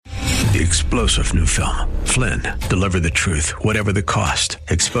The explosive new film, Flynn, deliver the truth, whatever the cost.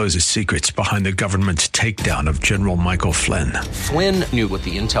 Exposes secrets behind the government's takedown of General Michael Flynn. Flynn knew what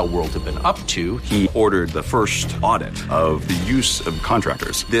the intel world had been up to. He ordered the first audit of the use of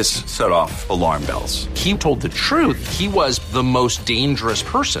contractors. This set off alarm bells. He told the truth. He was the most dangerous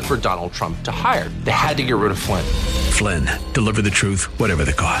person for Donald Trump to hire. They had to get rid of Flynn. Flynn, deliver the truth, whatever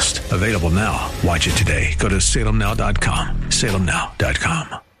the cost. Available now. Watch it today. Go to salemnow.com.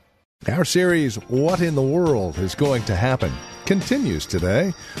 salemnow.com. Our series, What in the World is Going to Happen, continues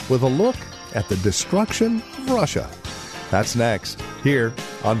today with a look at the destruction of Russia. That's next, here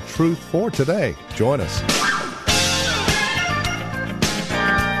on Truth for Today. Join us.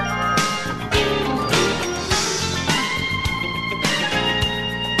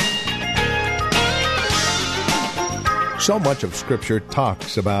 So much of Scripture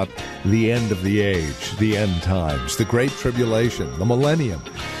talks about the end of the age, the end times, the Great Tribulation, the millennium.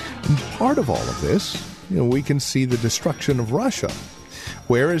 And part of all of this, we can see the destruction of Russia.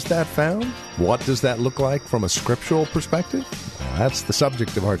 Where is that found? What does that look like from a scriptural perspective? Well, that's the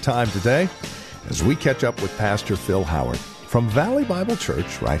subject of our time today as we catch up with Pastor Phil Howard from Valley Bible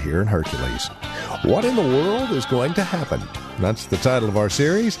Church right here in Hercules. What in the world is going to happen? That's the title of our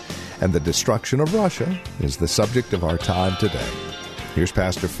series, and the destruction of Russia is the subject of our time today. Here's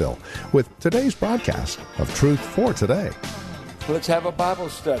Pastor Phil with today's broadcast of Truth for Today. Let's have a Bible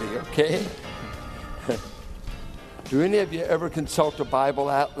study, okay? Do any of you ever consult a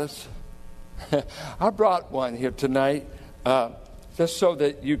Bible atlas? I brought one here tonight just so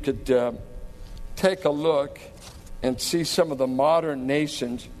that you could take a look and see some of the modern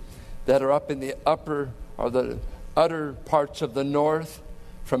nations that are up in the upper or the utter parts of the north,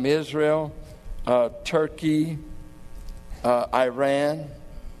 from Israel, Turkey, Iran,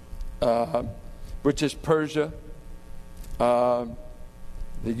 which is Persia, the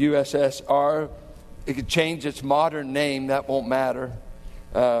USSR. It could change its modern name, that won't matter.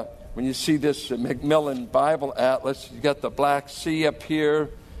 When you see this Macmillan Bible Atlas, you got the Black Sea up here.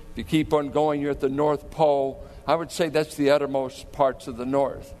 If you keep on going, you're at the North Pole. I would say that's the uttermost parts of the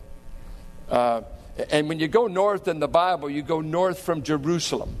north. And when you go north in the Bible, you go north from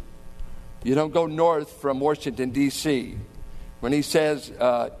Jerusalem. You don't go north from Washington, D.C. When he says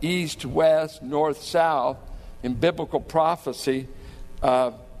east, west, north, south, in biblical prophecy,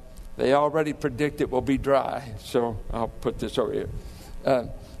 they already predict it will be dry. So I'll put this over here.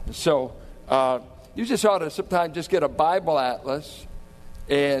 You just ought to sometimes just get a Bible atlas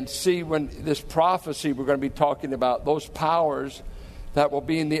and see when this prophecy we're going to be talking about, those powers that will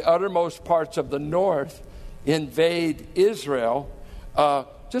be in the uttermost parts of the north invade Israel.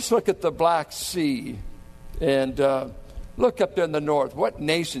 Just look at the Black Sea and look up there in the north. What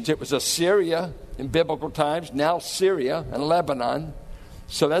nations? It was Assyria in biblical times, now Syria and Lebanon.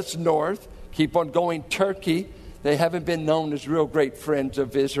 So that's north. Keep on going. Turkey, they haven't been known as real great friends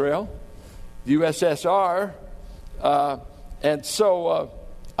of Israel. USSR. And so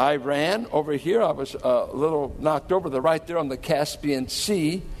Iran over here, I was a little knocked over. They're right there on the Caspian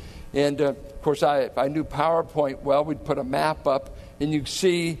Sea. And, of course, if I knew PowerPoint well, we'd put a map up. And you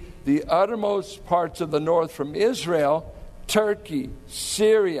see the uttermost parts of the north from Israel, Turkey,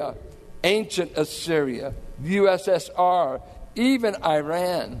 Syria, ancient Assyria, USSR, even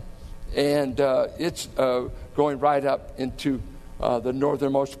Iran. And it's going right up into the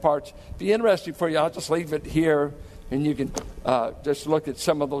northernmost parts. Be interesting for you. I'll just leave it here, and you can just look at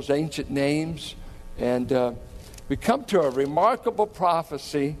some of those ancient names. And we come to a remarkable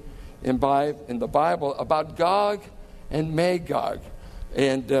prophecy in the Bible about Gog and Magog.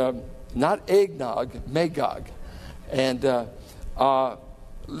 And not eggnog, Magog. And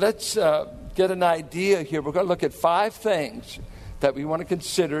let's get an idea here. We're going to look at 5 things that we want to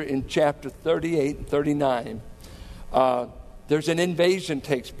consider in chapter 38 and 39. There's an invasion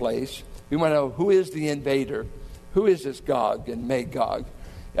takes place. We want to know, who is the invader? Who is this Gog and Magog?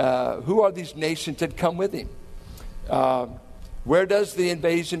 Who are these nations that come with him? Where does the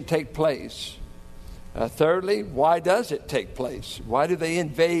invasion take place? Thirdly, why does it take place? Why do they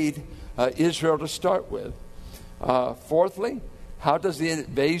invade Israel to start with? Fourthly, how does the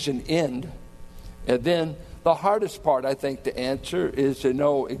invasion end? And then the hardest part, I think, to answer is to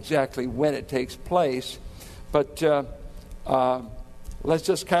know exactly when it takes place. But let's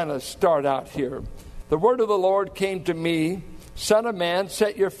just kind of start out here. The word of the Lord came to me, Son of man,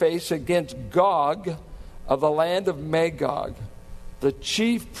 set your face against Gog of the land of Magog, the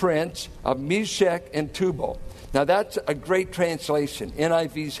chief prince of Meshech and Tubal. Now that's a great translation.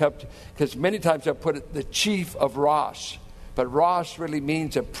 NIV's helped, because many times I put it the chief of Rosh. But Rosh really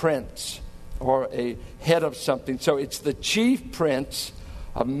means a prince or a head of something. So it's the chief prince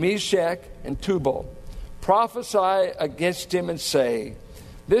of Meshech and Tubal. Prophesy against him and say,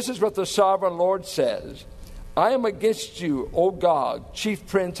 this is what the sovereign Lord says. I am against you, O Gog, chief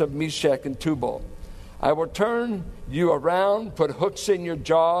prince of Meshech and Tubal. I will turn you around, put hooks in your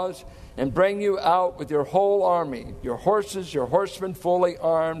jaws, and bring you out with your whole army, your horses, your horsemen fully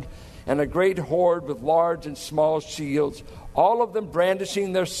armed, and a great horde with large and small shields, all of them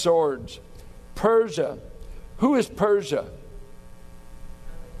brandishing their swords. Persia. Who is Persia?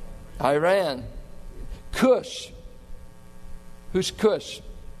 Iran. Cush. Who's Cush?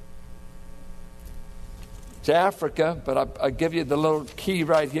 It's Africa, but I'll give you the little key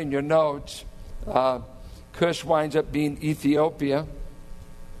right here in your notes. Cush winds up being Ethiopia,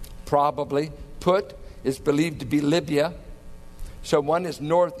 probably. Put is believed to be Libya. So one is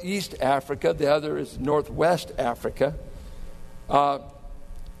northeast Africa, the other is northwest Africa.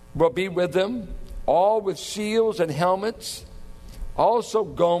 Will be with them, all with shields and helmets. Also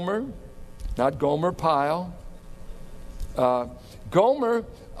Gomer, not Gomer Pyle. Gomer,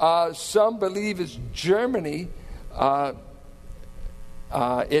 some believe is Germany.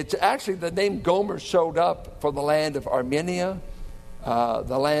 It's actually the name Gomer showed up for the land of Armenia,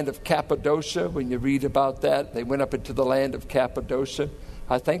 the land of Cappadocia. When you read about that, they went up into the land of Cappadocia.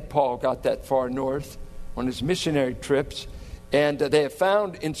 I think Paul got that far north on his missionary trips. And they have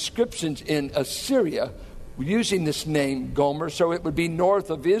found inscriptions in Assyria using this name Gomer. So it would be north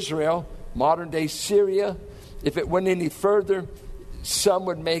of Israel, modern-day Syria. If it went any further, some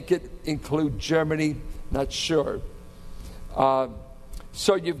would make it include Germany. Not sure.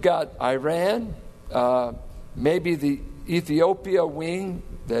 So you've got Iran, maybe the Ethiopia wing,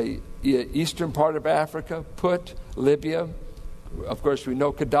 the eastern part of Africa, Put, Libya. Of course, we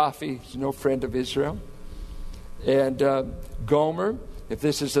know Gaddafi is no friend of Israel. And Gomer, if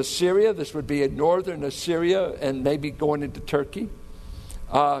this is Assyria, this would be in northern Assyria and maybe going into Turkey.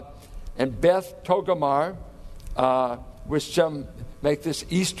 And Beth Togarmah, which some make this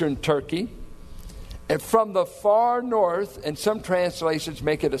eastern Turkey. And from the far north, and some translations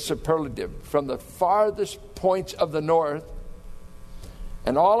make it a superlative, from the farthest points of the north,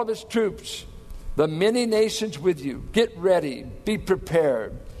 and all of his troops, the many nations with you, get ready, be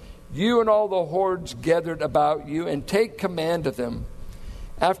prepared. You and all the hordes gathered about you, and take command of them.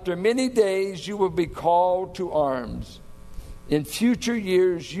 After many days you will be called to arms. In future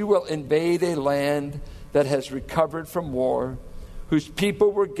years you will invade a land that has recovered from war, whose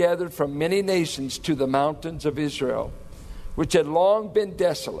people were gathered from many nations to the mountains of Israel, which had long been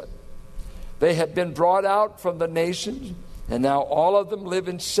desolate. They had been brought out from the nations, and now all of them live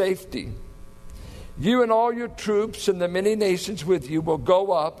in safety. You and all your troops and the many nations with you will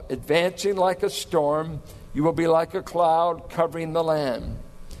go up, advancing like a storm. You will be like a cloud covering the land.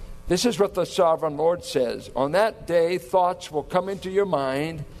 This is what the sovereign Lord says. On that day, thoughts will come into your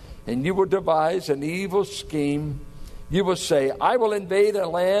mind, and you will devise an evil scheme. You will say, I will invade a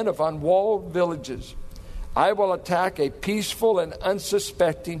land of unwalled villages. I will attack a peaceful and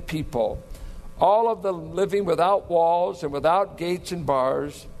unsuspecting people, all of them living without walls and without gates and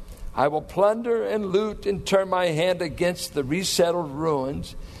bars. I will plunder and loot and turn my hand against the resettled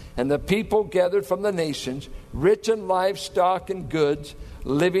ruins and the people gathered from the nations, rich in livestock and goods,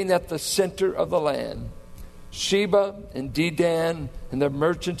 living at the center of the land. Sheba and Dedan and the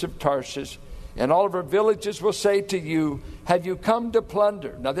merchants of Tarshish and all of her villages will say to you, have you come to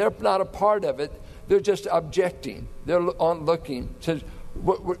plunder? Now, they're not a part of it. They're just objecting. They're on looking. Says,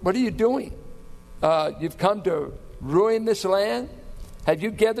 what are you doing? You've come to ruin this land? Have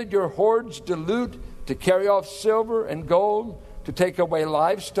you gathered your hordes to loot, to carry off silver and gold, to take away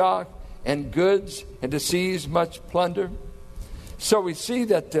livestock and goods, and to seize much plunder? So we see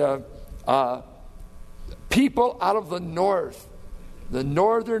that people out of the north, the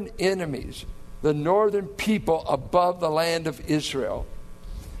northern enemies, the northern people above the land of Israel.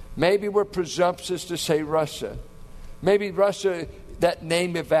 Maybe we're presumptuous to say Russia. Maybe Russia, that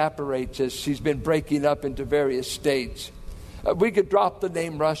name evaporates as she's been breaking up into various states. We could drop the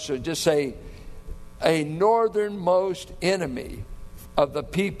name Russia, just say a northernmost enemy of the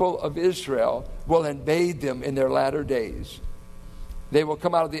people of Israel will invade them in their latter days. They will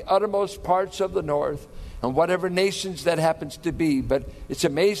come out of the uttermost parts of the north, and whatever nations that happens to be. But it's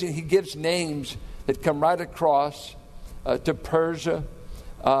amazing, he gives names that come right across to Persia.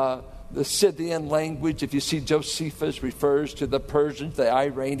 The Scythian language, if you see Josephus, refers to the Persians, the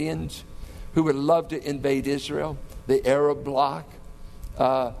Iranians, who would love to invade Israel, the Arab bloc.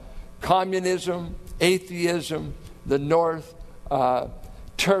 Communism, atheism, the north,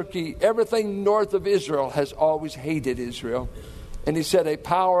 Turkey, everything north of Israel has always hated Israel. And he said a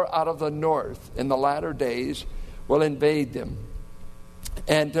power out of the north in the latter days will invade them.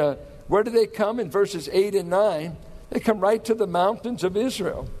 And where do they come? In verses 8 and 9, they come right to the mountains of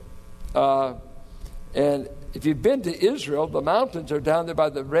Israel. And if you've been to Israel, the mountains are down there by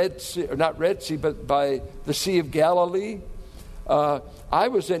the Red Sea, or not Red Sea, but by the Sea of Galilee. I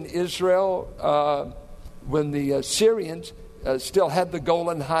was in Israel when the Syrians still had the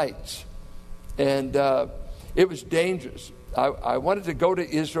Golan Heights. And it was dangerous. I wanted to go to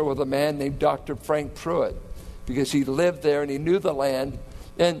Israel with a man named Dr. Frank Pruitt because he lived there and he knew the land.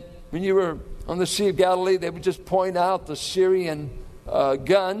 And when you were on the Sea of Galilee, they would just point out the Syrian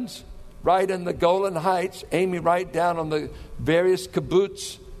guns right in the Golan Heights, aiming right down on the various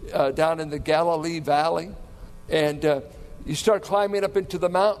kibbutz down in the Galilee Valley. And you start climbing up into the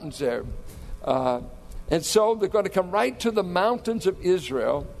mountains there. And so they're going to come right to the mountains of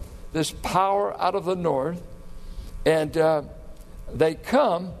Israel, this power out of the north. And they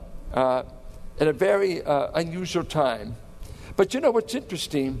come at a very unusual time. But you know what's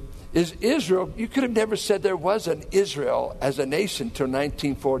interesting is Israel, you could have never said there was an Israel as a nation till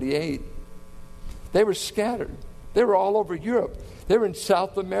 1948. They were scattered. They were all over Europe. They were in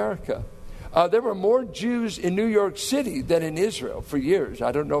South America. There were more Jews in New York City than in Israel for years.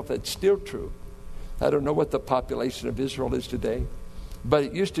 I don't know if that's still true. I don't know what the population of Israel is today. But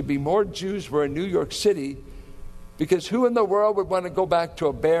it used to be more Jews were in New York City because who in the world would want to go back to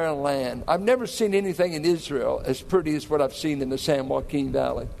a barren land? I've never seen anything in Israel as pretty as what I've seen in the San Joaquin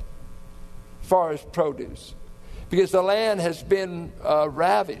Valley as far as produce. Because the land has been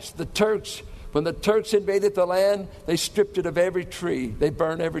ravished. The Turks, when the Turks invaded the land, they stripped it of every tree. They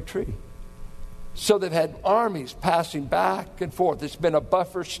burned every tree. So they've had armies passing back and forth. It's been a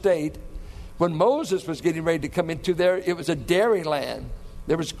buffer state. When Moses was getting ready to come into there, it was a dairy land.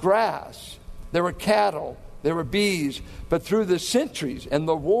 There was grass. There were cattle. There were bees. But through the centuries and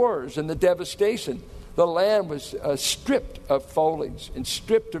the wars and the devastation, the land was stripped of foliage and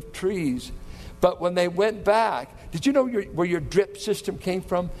stripped of trees. But when they went back, did you know where your drip system came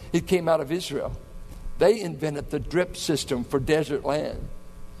from? It came out of Israel. They invented the drip system for desert land.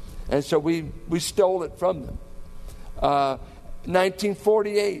 And so we stole it from them.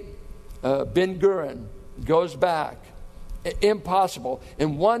 1948, Ben-Gurion goes back. Impossible.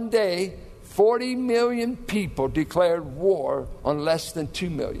 In one day, 40 million people declared war on less than 2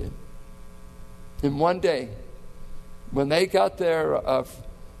 million. In one day. When they got their,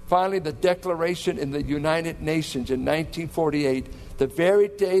 finally the declaration in the United Nations in 1948, the very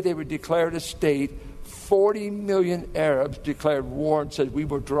day they were declared a state, 40 million Arabs declared war and said, we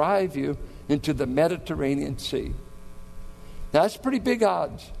will drive you into the Mediterranean Sea. Now, that's pretty big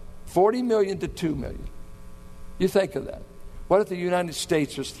odds. 40 million to 2 million. You think of that. What if the United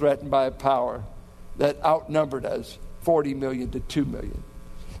States was threatened by a power that outnumbered us, 40 million to 2 million?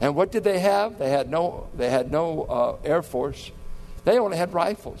 And what did they have? They had no Air Force. They only had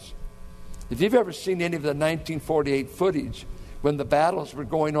rifles. If you've ever seen any of the 1948 footage, when the battles were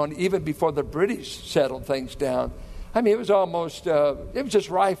going on, even before the British settled things down, I mean, it was almost, it was just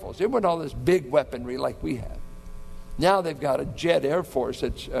rifles. It wasn't all this big weaponry like we have. Now they've got a jet Air Force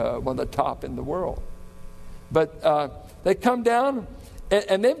that's one of the top in the world. But they come down,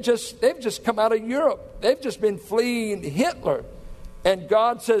 and they've just come out of Europe. They've just been fleeing Hitler. And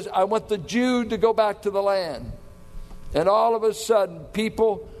God says, I want the Jew to go back to the land. And all of a sudden,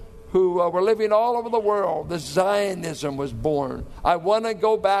 people who were living all over the world, the Zionism was born. I want to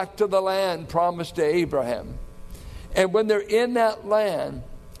go back to the land promised to Abraham. And when they're in that land,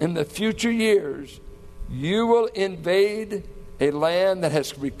 in the future years, you will invade a land that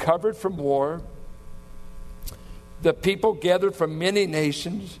has recovered from war. The people gathered from many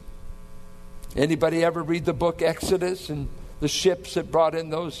nations. Anybody ever read the book Exodus and the ships that brought in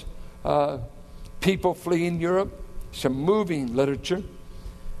those people fleeing Europe? Some moving literature.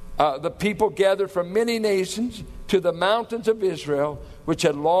 The people gathered from many nations to the mountains of Israel, which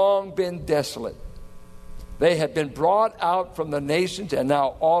had long been desolate. They had been brought out from the nations, and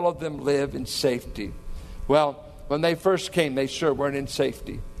now all of them live in safety. Well, when they first came, they sure weren't in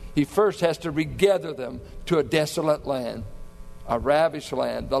safety. He first has to regather them to a desolate land, a ravished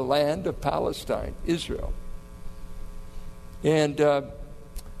land, the land of Palestine, Israel. And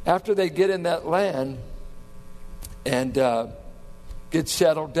after they get in that land and get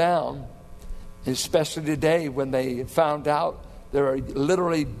settled down, especially today when they found out there are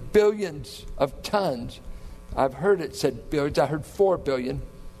literally billions of tons. I've heard it said billions. I heard 4 billion.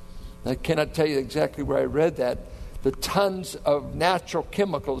 I cannot tell you exactly where I read that. The tons of natural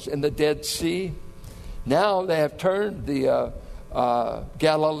chemicals in the Dead Sea. Now they have turned the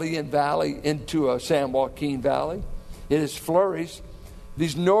Galilean Valley into a San Joaquin Valley. It has flourished.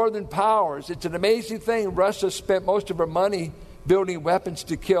 These northern powers, it's an amazing thing. Russia spent most of her money building weapons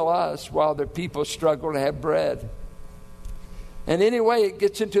to kill us while their people struggle to have bread. And anyway, it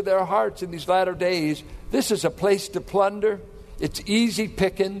gets into their hearts in these latter days. This is a place to plunder. It's easy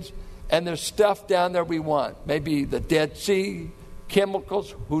pickings, and there's stuff down there we want. Maybe the Dead Sea,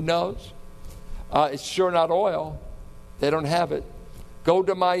 chemicals, who knows? It's sure not oil. They don't have it. Gold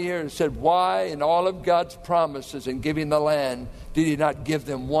to my ear and said, why in all of God's promises in giving the land did he not give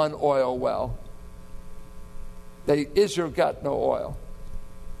them one oil well? Israel got no oil.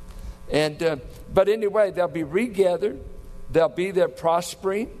 But anyway, they'll be regathered. They'll be there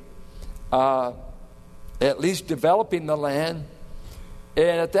prospering, at least developing the land.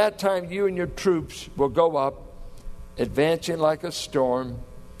 And at that time, you and your troops will go up, advancing like a storm,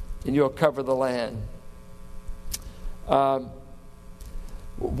 and you'll cover the land.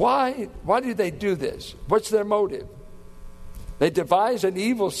 Why do they do this? What's their motive? They devise an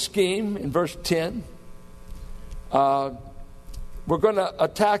evil scheme in verse 10. We're going to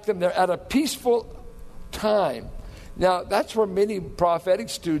attack them there at a peaceful time. Now, that's where many prophetic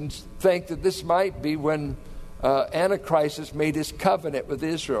students think that this might be when Antichrist has made his covenant with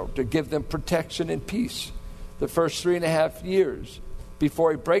Israel to give them protection and peace the first 3.5 years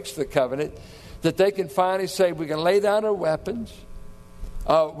before he breaks the covenant, that they can finally say, we can lay down our weapons.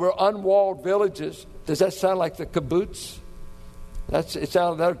 We're unwalled villages. Does that sound like the kibbutz? It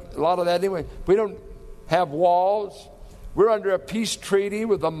sounds like a lot of that anyway. We don't have walls. We're under a peace treaty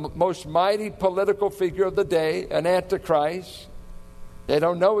with the most mighty political figure of the day, an Antichrist. They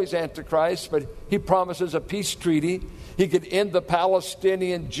don't know he's Antichrist, but he promises a peace treaty. He could end the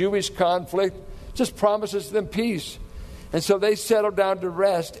Palestinian-Jewish conflict, just promises them peace. And so they settle down to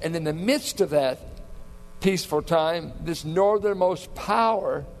rest, and in the midst of that peaceful time, this northernmost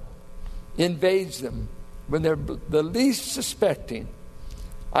power invades them when they're the least suspecting.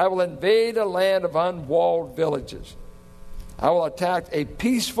 I will invade a land of unwalled villages. I will attack a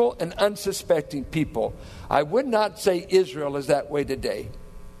peaceful and unsuspecting people. I would not say Israel is that way today.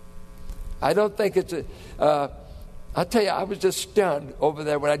 I don't think it's I'll tell you, I was just stunned over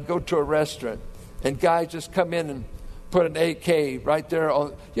there when I'd go to a restaurant and guys just come in and put an AK right there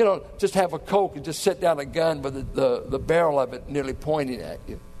on, just have a Coke and just sit down a gun with the barrel of it nearly pointing at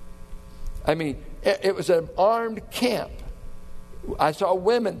you. I mean, it was an armed camp. I saw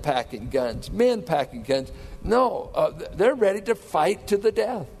women packing guns, men packing guns. No, they're ready to fight to the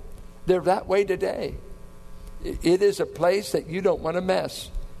death. They're that way today. It is a place that you don't want to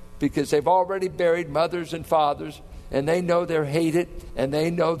mess because they've already buried mothers and fathers, and they know they're hated, and they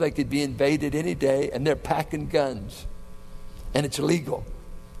know they could be invaded any day, and they're packing guns. And it's legal.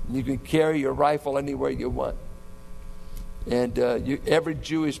 You can carry your rifle anywhere you want. And every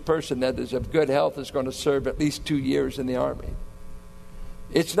Jewish person that is of good health is going to serve at least 2 years in the army.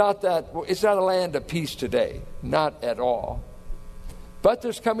 It's not a land of peace today, not at all. But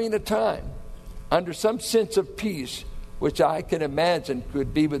there's coming a time, under some sense of peace, which I can imagine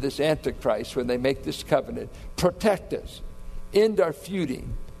could be with this Antichrist when they make this covenant. Protect us, end our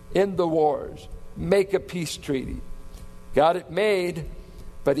feuding, end the wars, make a peace treaty. Got it made,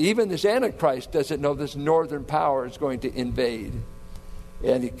 but even this Antichrist doesn't know this northern power is going to invade.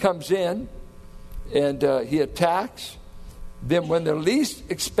 And he comes in, and he attacks. Then when they're least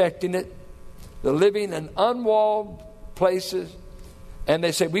expecting it, they're living in unwalled places, and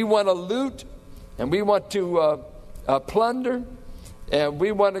they say, we want to loot, and we want to plunder, and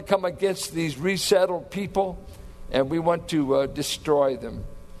we want to come against these resettled people, and we want to destroy them.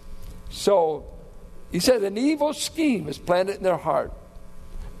 So he said an evil scheme is planted in their heart.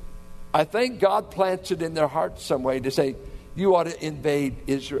 I think God plants it in their heart some way to say, you ought to invade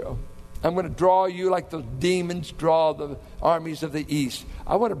Israel. I'm going to draw you like those demons draw the armies of the east.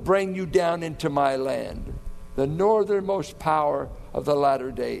 I want to bring you down into my land, the northernmost power of the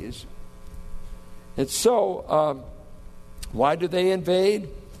latter days. And so, why do they invade?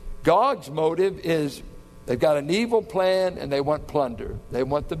 God's motive is they've got an evil plan and they want plunder. They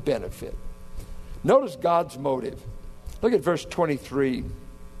want the benefit. Notice God's motive. Look at verse 23.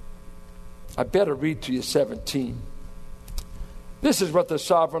 I better read to you 17. This is what the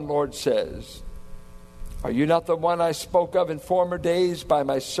sovereign Lord says. Are you not the one I spoke of in former days by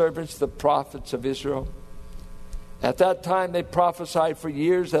my servants, the prophets of Israel? At that time they prophesied for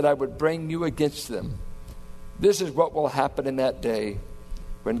years that I would bring you against them. This is what will happen in that day.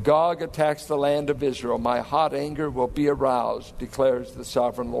 When Gog attacks the land of Israel, my hot anger will be aroused, declares the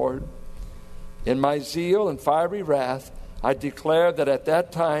sovereign Lord. In my zeal and fiery wrath, I declare that at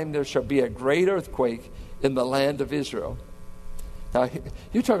that time there shall be a great earthquake in the land of Israel. Now,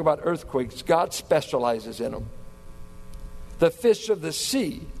 you talk about earthquakes, God specializes in them. The fish of the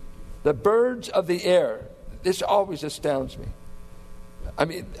sea, the birds of the air, this always astounds me.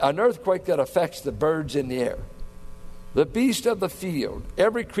 an earthquake that affects the birds in the air, the beast of the field,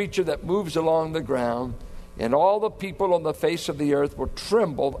 every creature that moves along the ground, and all the people on the face of the earth will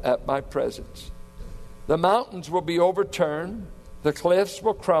tremble at my presence. The mountains will be overturned, the cliffs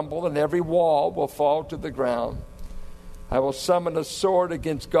will crumble, and every wall will fall to the ground. I will summon a sword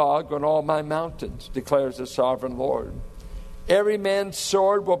against Gog on all my mountains, declares the sovereign Lord. Every man's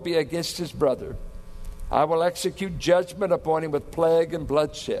sword will be against his brother. I will execute judgment upon him with plague and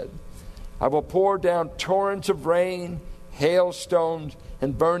bloodshed. I will pour down torrents of rain, hailstones,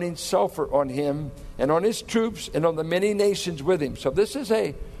 and burning sulfur on him and on his troops and on the many nations with him. So this is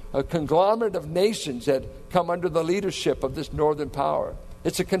a conglomerate of nations that come under the leadership of this northern power.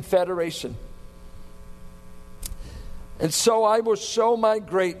 It's a confederation. And so I will show my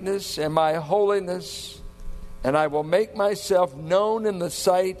greatness and my holiness, and I will make myself known in the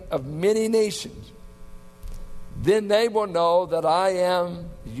sight of many nations. Then they will know that I am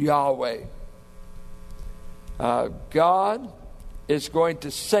Yahweh. God is going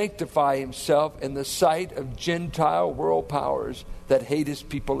to sanctify himself in the sight of Gentile world powers that hate his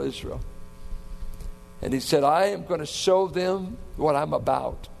people Israel. And he said, I am going to show them what I'm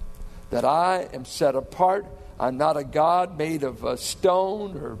about, that I am set apart. I'm not a God made of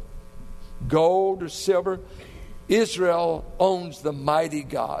stone or gold or silver. Israel owns the mighty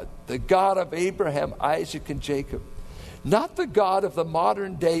God, the God of Abraham, Isaac, and Jacob. Not the God of the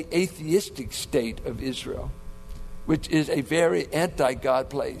modern day atheistic state of Israel, which is a very anti-God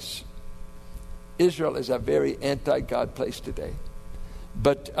place. Israel is a very anti-God place today.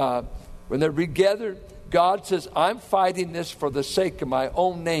 But when they're regathered, God says, I'm fighting this for the sake of my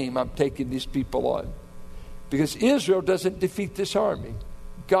own name. I'm taking these people on. Because Israel doesn't defeat this army.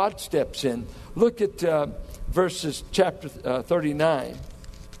 God steps in. Look at verses chapter 39.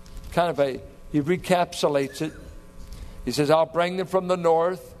 He recapitulates it. He says, I'll bring them from the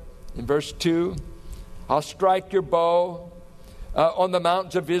north. In verse 2, I'll strike your bow. On the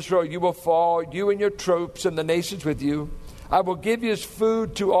mountains of Israel you will fall, you and your troops and the nations with you. I will give you as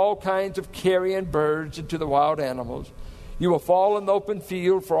food to all kinds of carrion birds and to the wild animals. You will fall in the open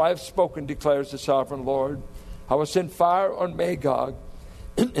field, for I have spoken, declares the sovereign Lord. I will send fire on Magog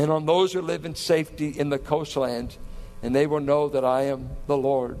and on those who live in safety in the coastlands, and they will know that I am the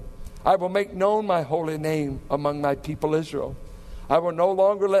Lord. I will make known my holy name among my people Israel. I will no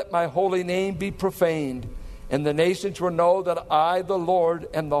longer let my holy name be profaned, and the nations will know that I, the Lord,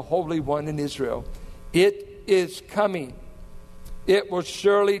 am the Holy One in Israel. It is coming. It will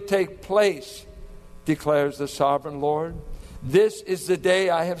surely take place, declares the sovereign Lord. This is the day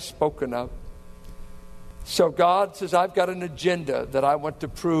I have spoken of. So God says, I've got an agenda that I want to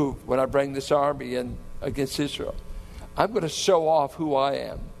prove when I bring this army in against Israel. I'm going to show off who I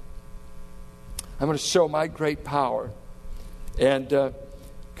am. I'm going to show my great power. And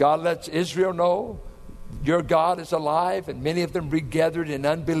God lets Israel know your God is alive, and many of them regathered in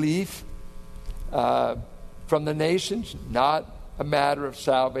unbelief from the nations, not a matter of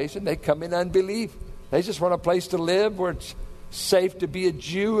salvation. They come in unbelief. They just want a place to live where it's safe to be a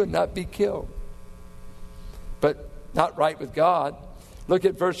Jew and not be killed. But not right with God. Look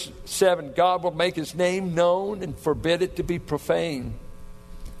at verse 7. God will make his name known and forbid it to be profaned.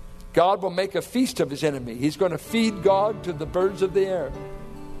 God will make a feast of his enemy. He's going to feed God to the birds of the air.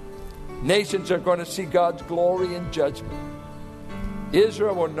 Nations are going to see God's glory and judgment.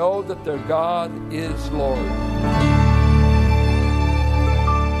 Israel will know that their God is Lord.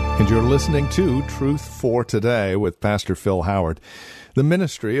 And you're listening to Truth for Today with Pastor Phil Howard, the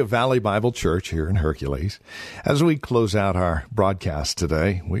ministry of Valley Bible Church here in Hercules. As we close out our broadcast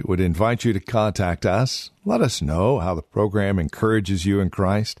today, we would invite you to contact us. Let us know how the program encourages you in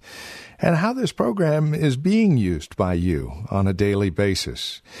Christ and how this program is being used by you on a daily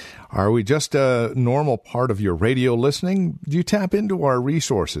basis. Are we just a normal part of your radio listening? Do you tap into our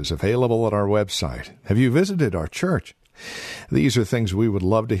resources available at our website? Have you visited our church? These are things we would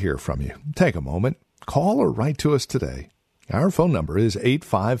love to hear from you. Take a moment, call or write to us today. Our phone number is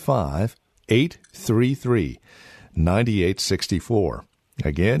 855-833-9864.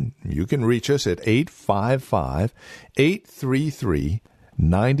 Again, you can reach us at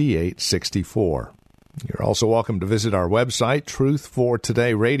 855-833-9864. You're also welcome to visit our website,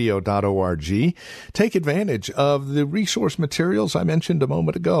 truthfortodayradio.org. Take advantage of the resource materials I mentioned a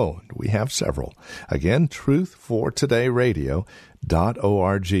moment ago. We have several. Again,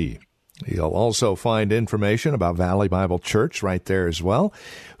 truthfortodayradio.org. You'll also find information about Valley Bible Church right there as well,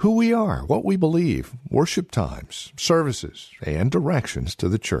 who we are, what we believe, worship times, services, and directions to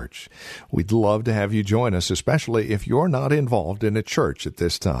the church. We'd love to have you join us, especially if you're not involved in a church at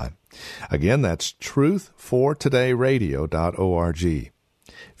this time. Again, that's truthfortodayradio.org.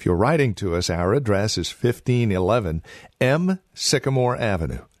 If you're writing to us, our address is 1511 M. Sycamore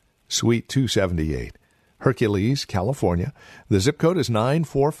Avenue, Suite 278. Hercules, California. The zip code is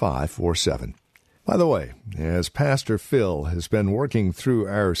 94547. By the way, as Pastor Phil has been working through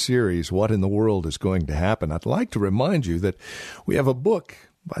our series, What in the World is Going to Happen, I'd like to remind you that we have a book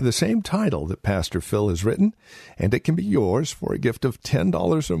by the same title that Pastor Phil has written, and it can be yours for a gift of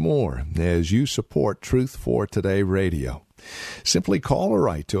 $10 or more as you support Truth for Today Radio. Simply call or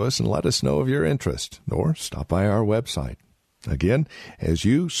write to us and let us know of your interest, or stop by our website. Again, as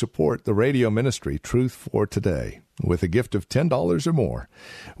you support the radio ministry Truth for Today with a gift of $10 or more,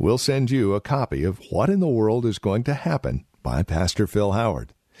 we'll send you a copy of What in the World is Going to Happen by Pastor Phil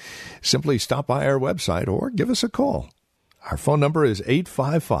Howard. Simply stop by our website or give us a call. Our phone number is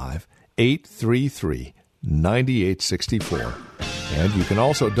 855-833-9864. And you can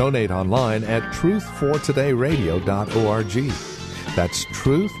also donate online at truthfortodayradio.org. That's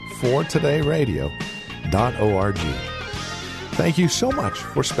truthfortodayradio.org. Thank you so much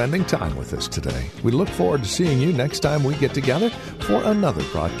for spending time with us today. We look forward to seeing you next time we get together for another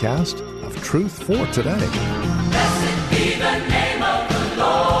broadcast of Truth for Today. Blessed be the name of the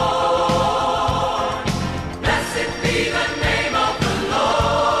Lord. Blessed be the name of the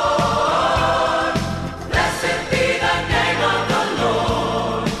Lord. Blessed be the name of the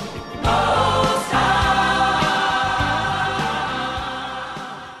Lord Most High.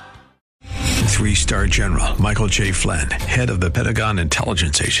 3-star General Michael J. Flynn, head of the Pentagon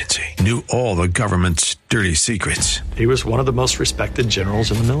Intelligence Agency, knew all the government's dirty secrets. He was one of the most respected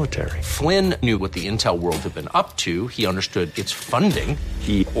generals in the military. Flynn knew what the intel world had been up to. He understood its funding.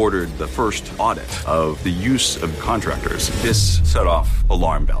 He ordered the first audit of the use of contractors. This set off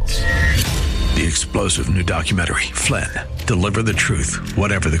alarm bells. The explosive new documentary, Flynn, Deliver the Truth,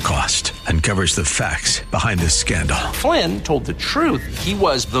 Whatever the Cost, uncovers the facts behind this scandal. Flynn told the truth. He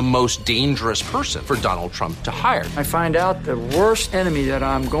was the most dangerous person for Donald Trump to hire. I find out the worst enemy that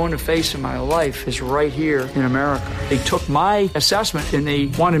I'm going to face in my life is right here in America. They took my assessment and they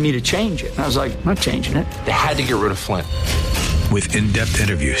wanted me to change it. And I was like, I'm not changing it. They had to get rid of Flynn. With in-depth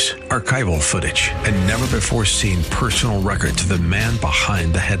interviews, archival footage, and never-before-seen personal records of the man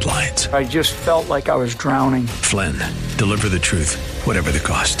behind the headlines. I just felt like I was drowning. Flynn, Deliver the Truth, Whatever the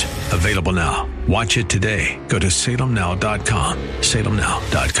Cost. Available now. Watch it today. Go to salemnow.com.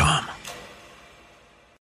 salemnow.com.